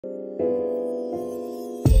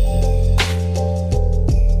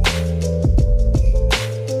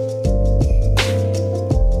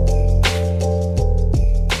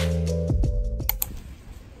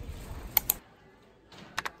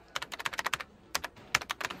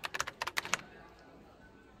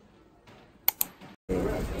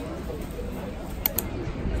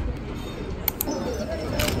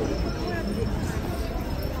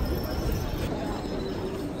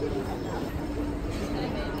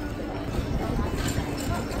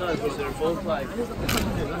because they're both like.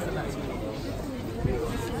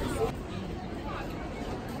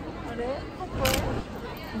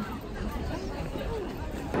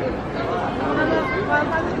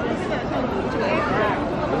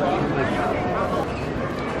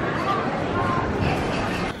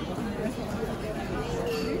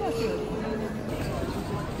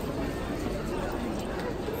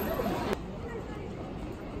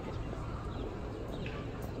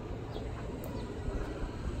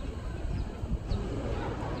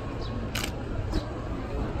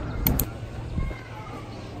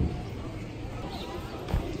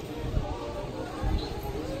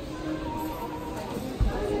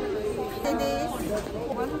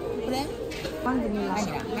 One vanilla.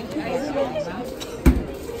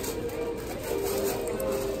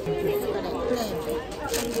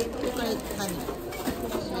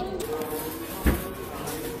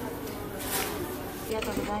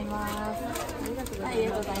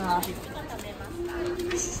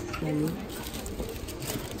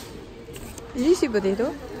 Is this sweet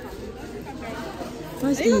potato?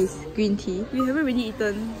 What's this? Green tea? We haven't really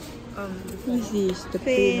eaten. What's this? The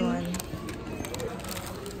plain one.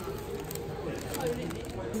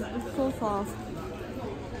 It's so soft.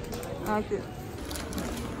 I like it.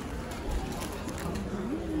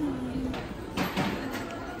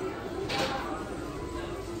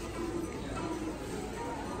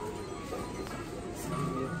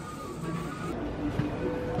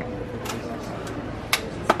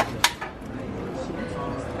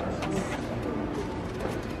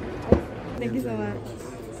 Thank you so much.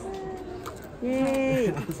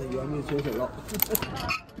 Yay! So you want me to choose a lot?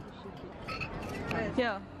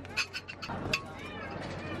 Here.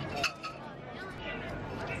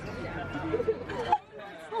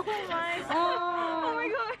 Oh my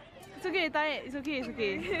god! It's okay, tie it. It's okay, it's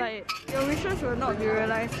okay. Tie it. Your wishes will not be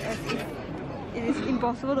realized as if it is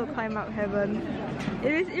impossible to climb up heaven.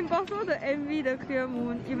 It is impossible to envy the clear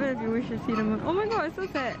moon, even if you wish to see the moon. Oh my god, it's so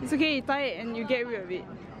sad. It's okay, you tie it and you get rid of it.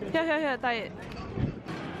 Here, tie it.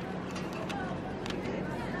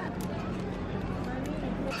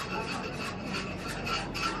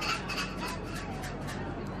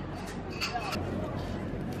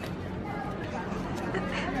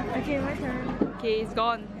 Okay, my turn. Okay, it's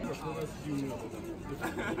gone.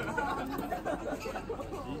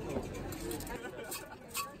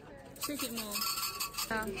 Shake it more.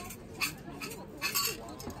 Yeah.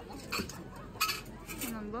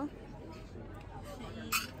 What number?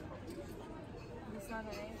 This one,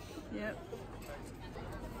 right? Yep.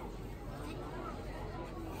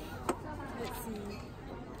 Let's see.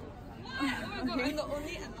 Okay.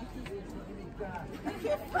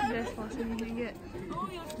 Best possible you can get.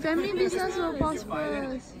 Family business will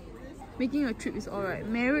prosperous. Making a trip is alright.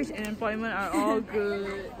 Marriage and employment are all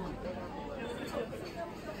good.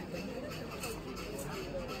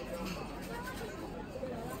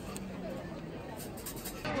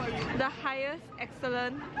 The highest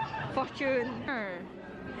excellent fortune.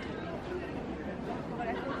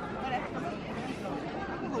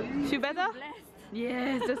 She better?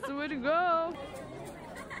 Yes, that's the way to go.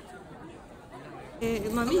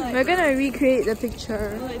 We're gonna recreate the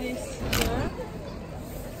picture. Like this.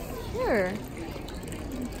 Here.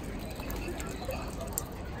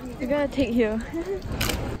 We're gonna take here.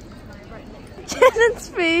 Shannon's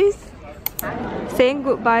face. Saying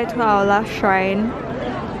goodbye to our last shrine.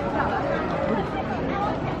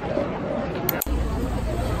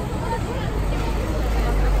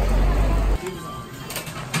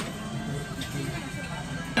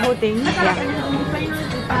 Whole thing? Yeah.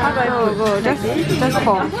 How do I go? Just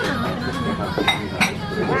pour.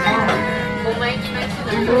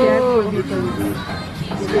 Oh.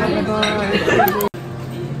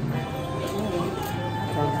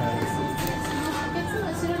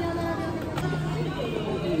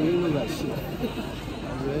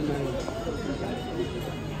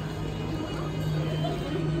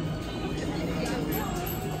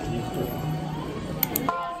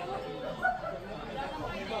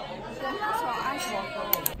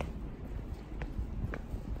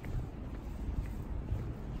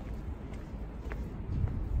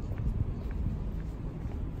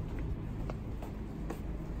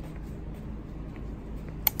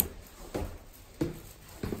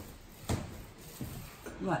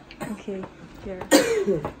 What? Okay, here.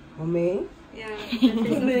 For me? Yeah. He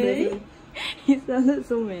sounded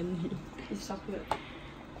so manly. It's chocolate.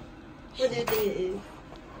 What do you think it is?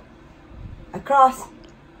 A cross.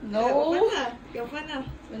 No. Your fun.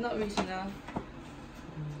 We're not rich enough.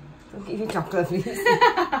 Don't give me chocolate, please.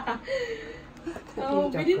 Oh,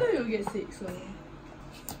 we didn't know you'll get sick, so.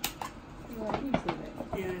 Oh, I think so bad.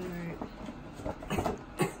 Yeah, I know, right?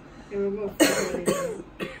 will go a photo later.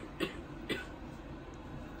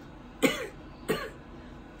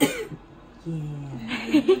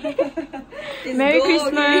 Yeah. Merry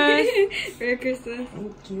Christmas! Merry Christmas.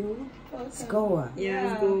 Thank you. Let's go. Yeah,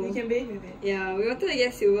 let's go. You can bathe with it. Yeah, we wanted to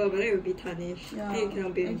get silver, but then it would be tarnished. Yeah. Then you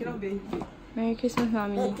cannot bathe. I cannot bathe. Merry Christmas,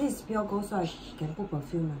 mommy. But this is pure gold, so I can put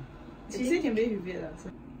perfume. She said can bathe with it. So.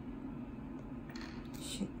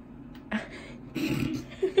 Shit.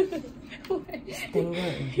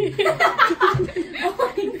 Stinger. Oh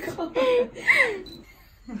my god!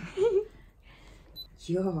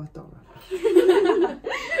 以後我懂了。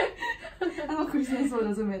 I'm not Christian, so it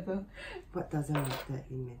doesn't matter. What doesn't matter?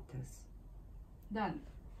 It matters. Done.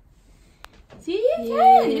 See?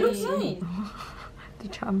 Yeah, it looks nice. The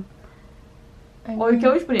charm. Or you can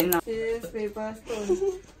always put it in now. Scissors, paper,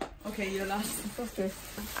 stone. Okay, you're last.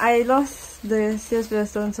 I lost the sales paper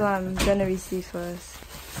stone, so I'm gonna receive first.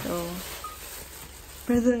 So,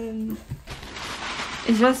 present.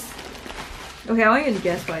 It's just okay. I want you to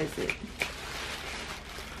guess what is it.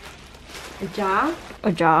 A jar?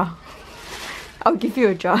 A jar. I'll give you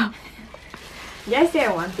a jar. Did I say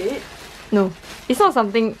I want it? No, it's not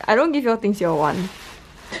something. I don't give you things you want.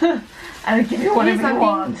 I will give you whatever you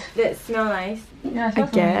want. That smell nice. Yeah, I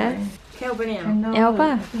guess. Can I open it now? Candle. Yeah, open.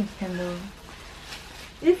 I think it's candle.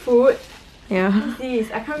 Is it food? Yeah. What's this?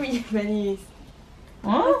 I can't read Japanese.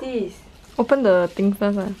 Huh? What's this? Open the thing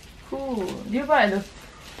first. Cool. Do you buy at the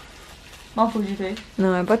Mount Fuji place?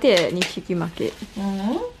 No, I bought it at Nishiki Market.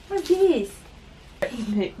 What's this?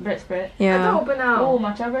 Bread spread. I Yeah. don't open now. Oh,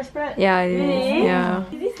 matcha bread spread? Yeah, it is. Really? Yeah.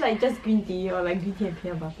 Is this like just green tea or like green tea and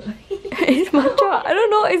peanut butter? It's matcha. I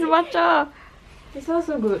don't know. It's matcha. It smells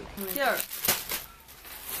so good. Here.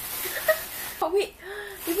 Oh wait,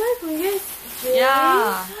 you buy from US?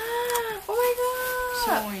 Yeah. Oh my god.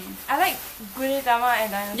 Show me. I like Gudetama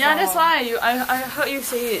and dinosaur. Yeah, that's why I heard you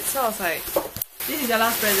say it, so I was like, this is your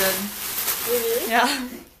last present. Really? Yeah.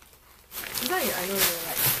 It's not you, I know you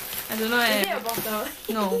like. I don't know. Is it a bottle?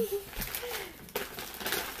 No.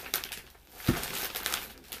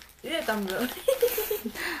 Is it a tumbler?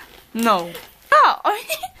 No. Oh,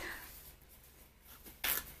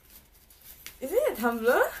 Is it a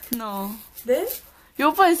tumbler? no. Then You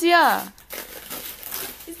open and see ah.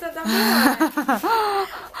 it's the tumbler.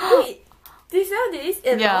 Wait, they sell this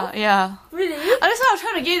at Yeah, all? yeah. Really? That's why I was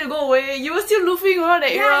trying to get you to go away. You were still loofing around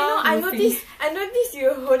that Yeah, era. I know. I noticed you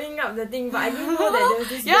were holding up the thing, but I didn't know that there was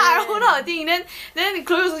this. Yeah, I brand. hold out the thing. Then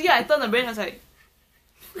Chloe was here. I turned the brain. I was like,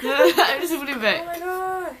 I just put it Oh back. my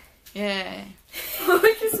god. Yeah.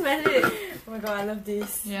 We can smell it. Oh my god, I love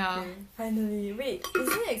this. Yeah. Okay, finally. Wait,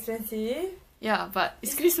 isn't it expensive? Yeah, but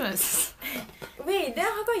it's Christmas. Wait, then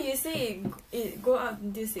how come you say it go up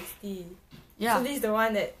until 60? Yeah. So this is the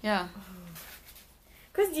one that... Yeah.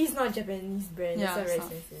 Because this is not Japanese brand, Yeah, that's why very it's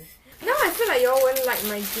not. expensive. Now I feel like y'all won't like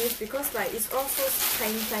my gift because like it's all so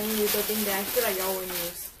tiny little thing that I feel like y'all won't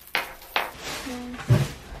use.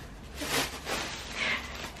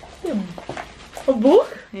 A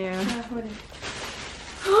book? Yeah.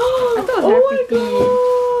 I thought it was very pretty.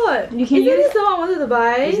 god! You can Isn't use- this the one I wanted to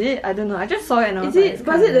buy? Is it? I don't know. I just saw it and I was Is like, it?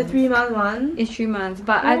 Was it the 3-month one? It's 3 months,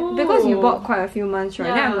 but because you bought quite a few months, right?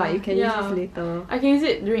 Then I'm Yeah, like, you can yeah. use this later. I can use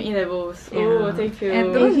it during A-levels. Yeah. Oh, thank you.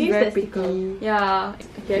 And because Can it's you very use that pretty. Yeah.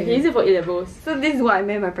 Okay, I can use it for A-levels. So this is what I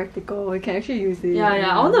meant by practical. You can actually use it. Yeah,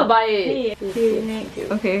 yeah. I wanted to buy it. Next.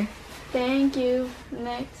 Okay. Thank you.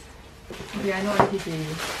 Next. Okay, I know what this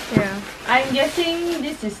is. Yeah. I'm guessing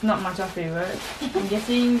this is not matcha flavored. I'm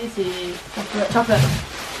guessing this is chocolate.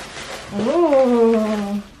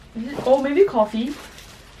 Oh. Is it? Oh, maybe coffee.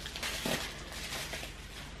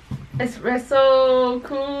 Espresso,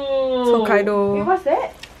 cool. Hokkaido. Wait, what's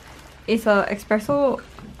that? It's a espresso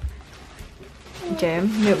jam,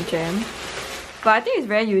 milk jam. But I think it's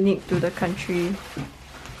very unique to the country.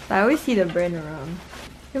 I always see the brand around.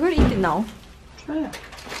 You're gonna eat it now? Try it.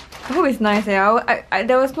 I hope it's nice.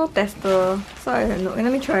 There was no tester, so I don't know.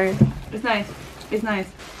 Let me try. It's nice. It's nice.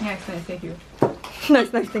 Yeah, it's nice. Thank you. Nice,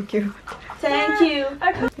 thank you. Thank you.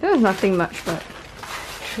 There was nothing much, but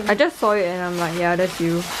I just saw it and I'm like, yeah, that's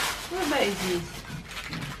you. What bag is this?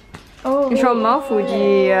 Oh. It's from Mount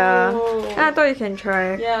Fuji, yeah. And I thought you can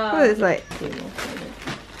try. Yeah. So it's like,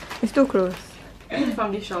 it's too close. Is it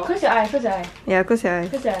from this shop? Close your eye, close your eye. Yeah, close your eyes.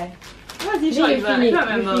 Close your eye. What is this Then shop you even? feel I it, can't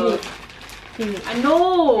you remember. feel it. I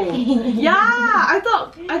know. Yeah, I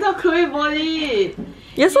thought Chloe bought it.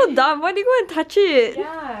 You're so dumb. Why did you go and touch it?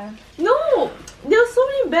 Yeah. No, there were so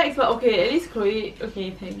many bags, but okay, at least Chloe.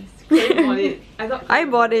 Okay, thanks. Chloe bought it. I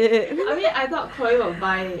bought it. I mean, I thought Chloe would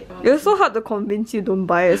buy it. It was so hard to convince you don't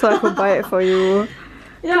buy it, so I could buy it for you.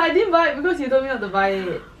 Yeah, I didn't buy it because you told me not to buy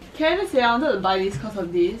it. Can I just say I wanted to buy this because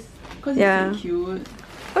of this? Because Yeah. it's so cute.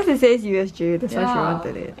 Because it says USJ, that's why she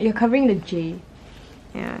wanted it. You're covering the J.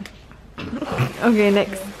 Yeah. Okay,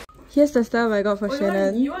 next. Here's the stuff I got for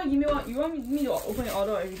Shannon. You want to give me one? You want me to open and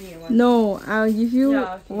order everything at once? No, I'll give you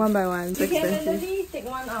Yeah, okay. one by one. It's You can expensive. randomly take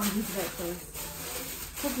one out of this bag first.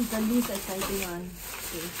 Because it's the least exciting one.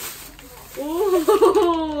 Okay.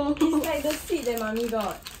 Oh! It's like the seat that mommy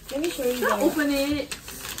got. Let me show you. Can't open it.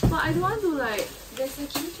 But I don't want to like. There's a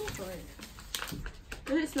keychain for it.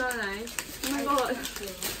 Does it smell nice? Oh my god.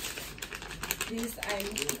 This I'm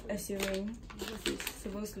assuming this is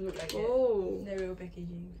supposed to look like Oh. the real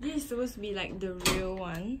packaging. This is supposed to be like the real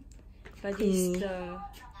one, but this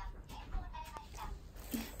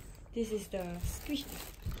is the squish.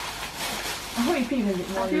 I hope you pick a bit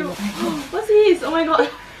more. What's this? Oh my god.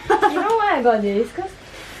 You know why I got this? Cause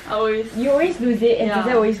you always lose it and Yeah.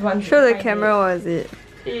 Jose always wants Show to the find camera, what is it?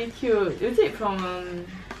 It's cute. You take from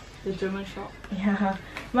the German shop. it. Yeah.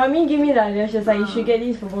 Mommy gave me the idea. She was like, you should get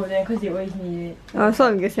this for both of them because they always need it. Oh, so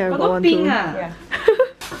I'm guessing I Got got no one pink too. ah. Yeah.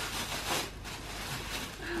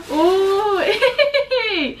 Oh,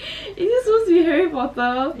 hey! Is this supposed to be Harry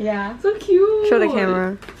Potter? Yeah. So cute. Show the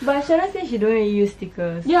camera. But Shannon said she don't really use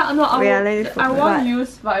stickers. Yeah, no, Wait, let it I focus. want to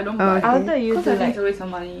use, but I don't buy. okay. I wanted you Because to I think like, it's a waste of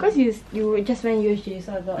money. because you just went USJ,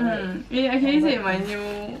 so I thought like. Yeah, I can use it in my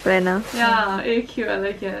new. Planner. Yeah, it's cute. I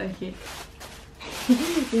like it. I like it.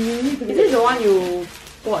 Is this the one you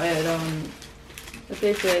bought at the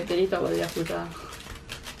place where Daddy talked about the Yakuza?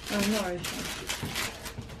 I'm not really sure.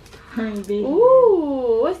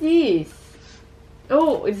 Ooh, what's this?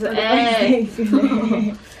 Oh, it's an S.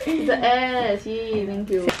 It's an S. Yay, thank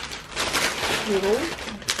you.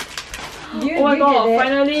 Oh my god,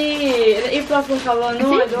 finally! An A+ full color.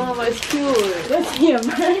 No, I don't, but it's cute. Let's hear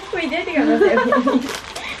mine. Wait, did I think I must have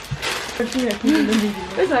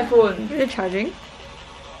Where's my phone? Is it charging?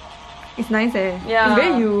 It's nice eh. Yeah. It's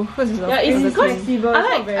very you. What's this? Yeah, it's flexible. I It's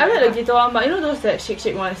not like very the glitter one, but you know those that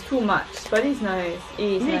shake one, it's too much. But it's nice.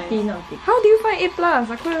 It's Is it nice. thin or thick? How do you find A+? I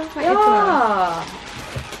couldn't find A+. Yeah.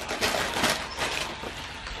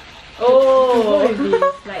 Oh.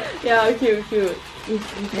 Like, Yeah, cute, cute.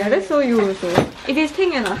 Yeah, that's so you also. It is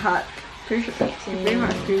pink and a heart. Pretty sure it's very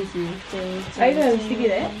much crazy. are you gonna stick it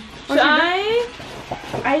there? Should I?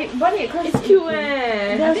 I bought it because It's cute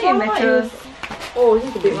eh. I think it matches. Oh, this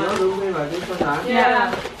is the big one.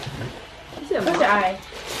 Yeah. Is it a What's your mark? eye?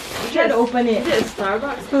 Try to open it. Is it a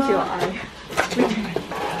Starbucks? Close your eye.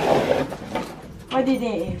 What do you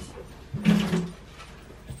think it is?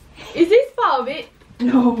 Is this part of it?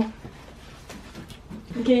 No.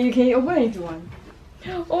 Okay, you can open it if you want.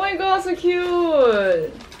 Oh my god, so cute! Oh,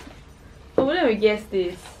 wouldn't we guess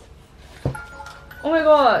this? Oh my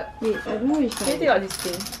god! Wait, I don't know which Can you one. take out this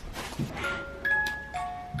thing?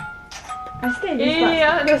 I scared this part.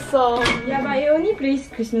 Yeah, the song. Yeah, but it only plays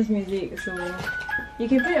Christmas music, so you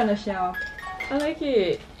can put it on the shelf. I like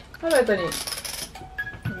it. How do I turn it?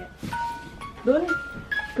 Don't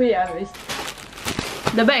put it on this.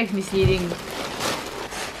 The bag is misleading.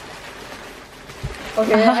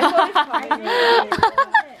 Okay, I saw this coming.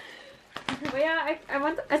 But yeah,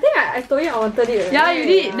 I told you I wanted it. Yeah, right? you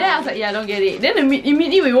did. Then I was like, yeah, I don't get it. Then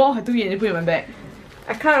immediately we walked, I took it and put it in my bag.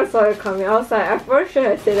 I kind of saw it coming. I was like, I first should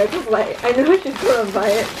have said that because like I know she's gonna buy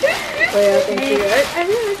it. But yeah, thank you. I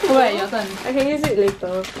didn't use it. Alright, your turn. I can use it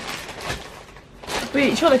later.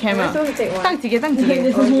 Wait, show the I'm camera. supposed to take one. ตั้ง几个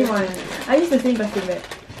There's only one. I use the same plastic bag.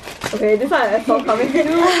 Okay, this one I saw coming.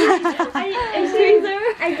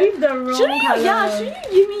 I give the wrong color. Yeah, shouldn't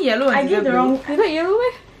you give me yellow and I give the blue? wrong. Is that yellow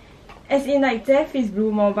meh? As in like Jeff is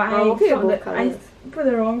blue more, but Oh, okay, swapped both I colours. put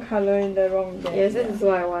the wrong color in the wrong bag. Yes, this is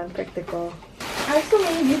what I want. Practical. I have so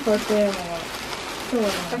many gifts for them. So I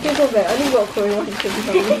feel so bad. I only got Chloe one to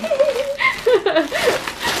for me.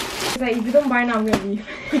 it's like if you don't buy now, I'm gonna leave.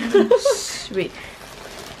 Wait.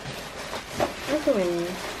 There's so many.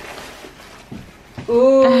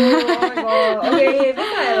 Ooh, oh my god. Okay, this one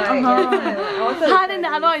I like. Yeah, this one I like. I wanted to Ha, try then the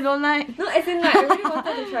this. other one you don't like. No, as in like I really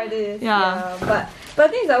wanted to try this. Yeah. But the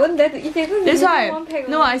thing is I wouldn't dare to eat it because That's it's why. one pack.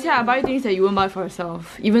 No, I said I buy things that you won't buy for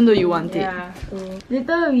yourself, even though you want it. Yeah.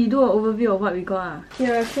 Later we do an overview of what we got.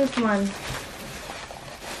 Here, choose one.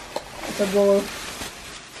 It's a bowl.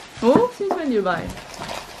 Oh, since when did you buy?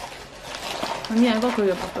 I mean, I got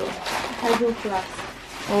Korea bottle. Hydro Plus.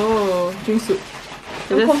 Oh, drink soup.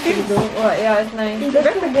 So I'm that's confused though. Oh, yeah, it's nice. It's Very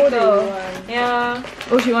just the bowl that you practical. want. Yeah.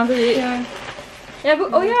 Oh, she wanted it? Yeah. Yeah,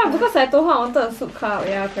 oh yeah, because I told her I wanted a soup cup.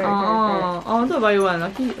 Yeah, correct. Oh, I wanted to buy you one.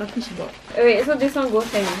 Lucky she bought. Wait, so this one goes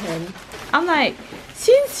hand in hand. I'm like,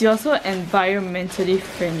 since you're so environmentally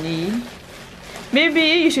friendly, maybe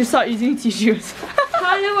you should start using tissues.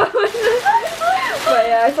 But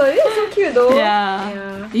yeah, I saw it. It's so cute though.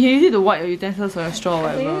 Yeah. You can use it to wipe your utensils or your straw or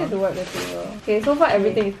I can use whatever. it to wipe the table. Okay, so far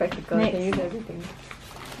everything is practical. I can use everything.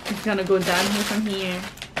 It's gonna go down here from here.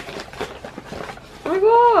 Oh my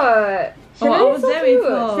god! Oh, I was there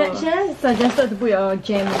before. Shannon suggested to put your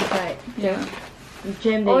jam inside. Yeah. The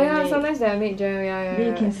jam that Oh you yeah, made. sometimes they make jam. Yeah. Then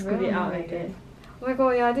you can It's scoop very it out nice. like that. Oh my god,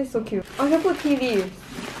 yeah, this is so cute. I can put tea leaves.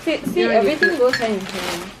 See, Yeah, everything goes hand in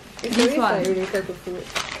hand. It's This always one. like related to food.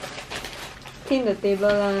 Clean the table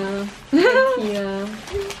lah, drink tea lah.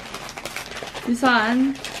 This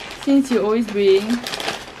one, since you always bring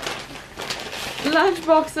lunch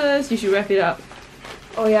boxes, you should wrap it up.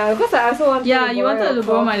 Oh yeah, because I also wanted Yeah, to you borrow wanted to your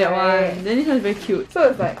borrow my cloth, that right? one. Then this one is very cute. So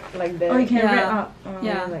it's like that. Oh, you can Yeah. wrap up.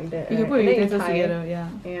 Yeah, like that. you can right? put And your then utensils tie. together. Yeah.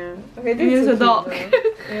 Yeah. Okay, And this use is a so dog. cute,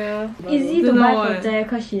 though. Yeah. Easy to Don't buy know for eh. Jaya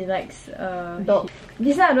because she likes Dog.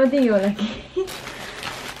 This one I don't think you will like it.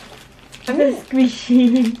 I mean, It's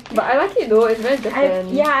squishy. but I like it though. It's very Japan.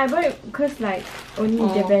 I bought it because like only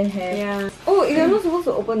Japan has. Yeah. Oh, you're not supposed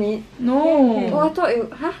to open it. No. Oh, I thought you.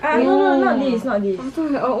 Huh? No, not this, not this. I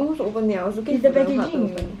thought I almost opened it. I was looking It's the for the hard to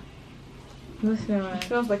packaging. open. No smell. It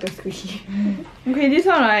smells like a squishy. Okay, this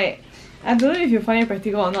one right. I don't know if you find it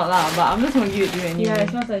practical or not lah, but I'm just gonna give it to you anyway. Yeah, it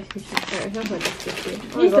smells like squishy. Yeah, it smells like a squishy.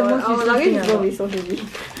 Oh This is my the god, most our useless luggage thing is I gonna be bought. so heavy.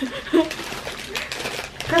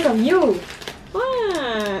 Because of you.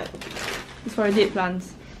 What? It's for dead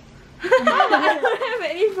plants. I don't have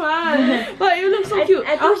any fun. But you look so cute.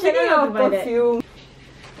 I I told was thinking Shannon of to buy that. perfume.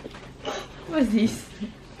 What is this?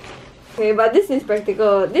 Okay, but this is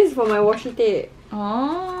practical. This is for my washi tape.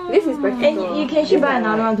 Oh. This is practical. And you can actually buy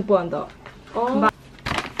another one to put on top. Oh.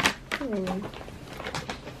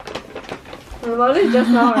 Well, this just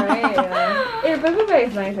now, right? Yeah. Hey, the paper bag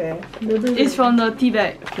is nice, eh? It's from the tea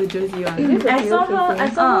bag, the Josie one. Is this a I saw pillow her. I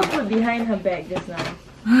casing? saw her put behind her bag just now.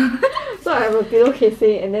 So I have a pillow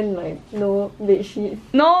casing and then like no bed sheet.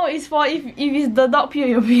 No, it's for if it's the dog pee on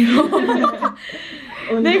your pillow.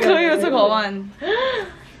 Then Chloe also got one.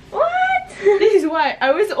 What? This is why I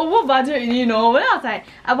always over budget, you know. But then I was like,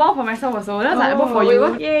 I bought for myself also. Then I was like, I bought for wait, you.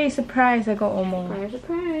 what? Yay! Surprise! I got one more. Surprise,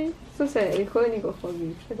 surprise. So sad. You only got 4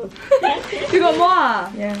 gifts. I got You got more?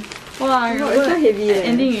 Ah? Yeah. Wow, no, it's so heavy. Eh.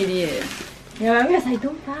 ending already. Eh. Yeah, my mom was like,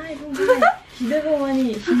 don't buy. She don't even want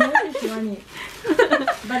it. She knows that she want it.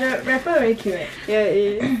 But the wrapper very cute. Eh? Yeah,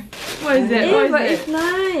 it is. What is that? Eh, What is but that? it's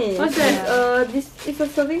nice. What's that? It's a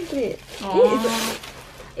serving plate. Oh.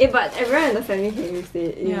 But everyone in the family can use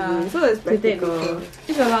it. Easily. Yeah. So it's To take practical. pictures.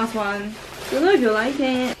 This is the last one. Don't know if you like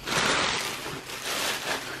it.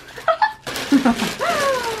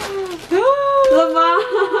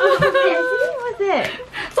 What's that?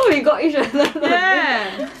 So we got each other.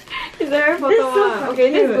 Yeah. It's a Harry Potter That's so one. Okay,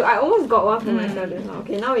 this is cute. good. I almost got one for myself just now.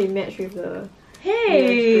 Okay, now we match with the.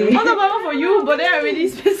 Hey! I want to buy one for you, but then I already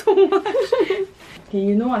spent so much. Okay,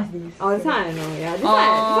 you know what's this? Oh, this one I know. Yeah, this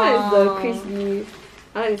one is the crispy.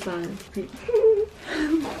 I like this one. Okay,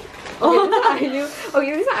 this one I knew.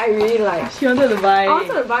 Okay, this one I really like. She wanted to buy. I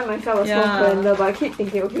wanted to buy myself a small Yeah. calendar, but I keep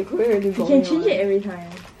thinking, okay, Chloe already You got can me change one. it every time.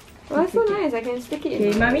 Well, that's so nice. I can stick it in.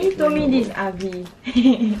 Okay, my- mommy told me this ugly.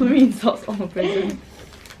 Maybe insults on a present.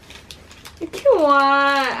 It's cute one.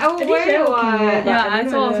 I will think wear it Cheryl can one. wear Yeah, I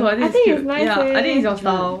saw also. I think, I think cute. it's nice, Yeah, eh? I think it's your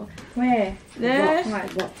style. Where? There.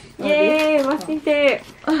 Yay, masking tape.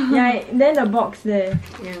 Yeah, then the box there.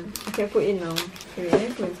 Yeah, I can put in now. Okay, let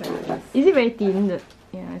me put inside this. Is it very thin?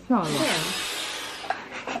 Yeah, it's not a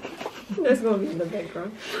lot. That's gonna be in the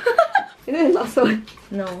background. Is it the last one?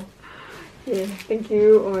 No. Yeah, thank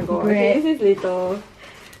you. Oh my god. Okay, Great. this is later.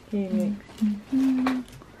 Okay, next.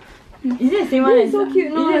 Is it the same one? This is so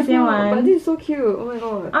cute. No, is it it's the same not. one? But this is so cute. Oh my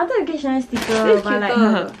god. I wanted to get Chanel sticker, This is but like,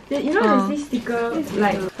 cuter. you know there's this sticker, This is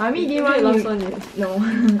like, cuter. mommy didn't Maybe want the last you. one is.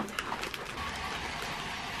 No.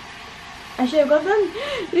 I should have gotten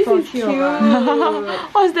This for is three cute. of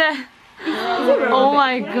us. What's that? Oh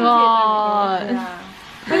my god. Yeah.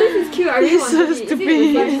 But this is cute. I really This is so wanted it. Is it stupid.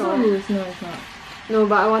 the But same it's so shop? loose. No, it's not. No,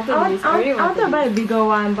 but I wanted this. I really I wanted to wanted buy this. a bigger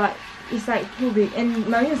one, but it's like too big. And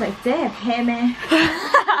mommy was like, they have hair, man.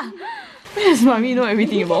 Yes, mommy know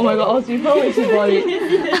everything about. Oh my god, I was with her when she bought it.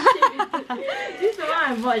 This is the one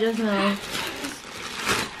I bought just now.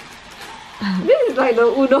 This is like the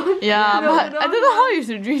udon. Yeah, The but I udon don't know how you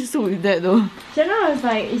should drink soup with that though. Chanel was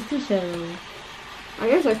like, it's too shallow. I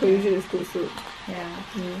guess I could use it as school soup. Yeah.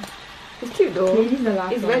 It's cute though. Okay, this is the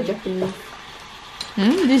last It's one. very Japanese.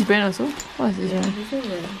 This brand also? What is this Yeah. one? This is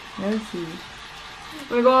very- Let me see.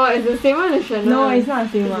 Oh my god, it's the same one as Chanel. No, it's not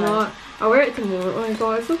the same It's one. not. I'll wear it tomorrow. Oh my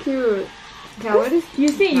god, it's so cute. Okay, I'll wear this. You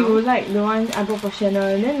said now. you like the one I bought for Chanel,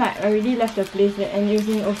 and then like I already left the place and it was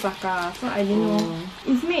in Osaka, so I didn't know.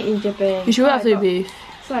 It's made in Japan. You should wear so after I you thought- bathe.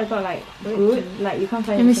 So I thought like good, like you can't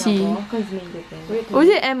find Let me it in see. Singapore because it's made in Japan. Was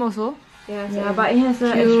it M also? Yeah, but it has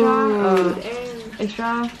a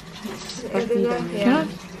extra spicy than Yeah.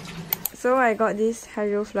 So I got this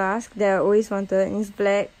hydro flask that I always wanted, and it's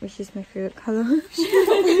black, which is my favorite color.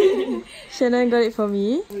 Shannon got it for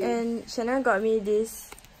me, and Shannon got me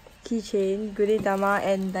this keychain, Gudetama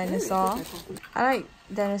and dinosaur. I like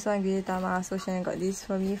dinosaur and Gudetama, so Shannon got this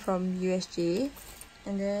for me from USJ.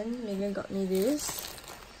 And then Megan got me this.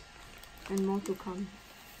 and more to come.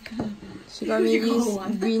 She got me this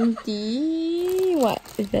green tea. What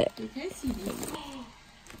is that?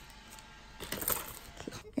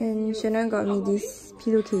 And Shannon got me this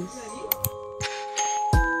pillowcase.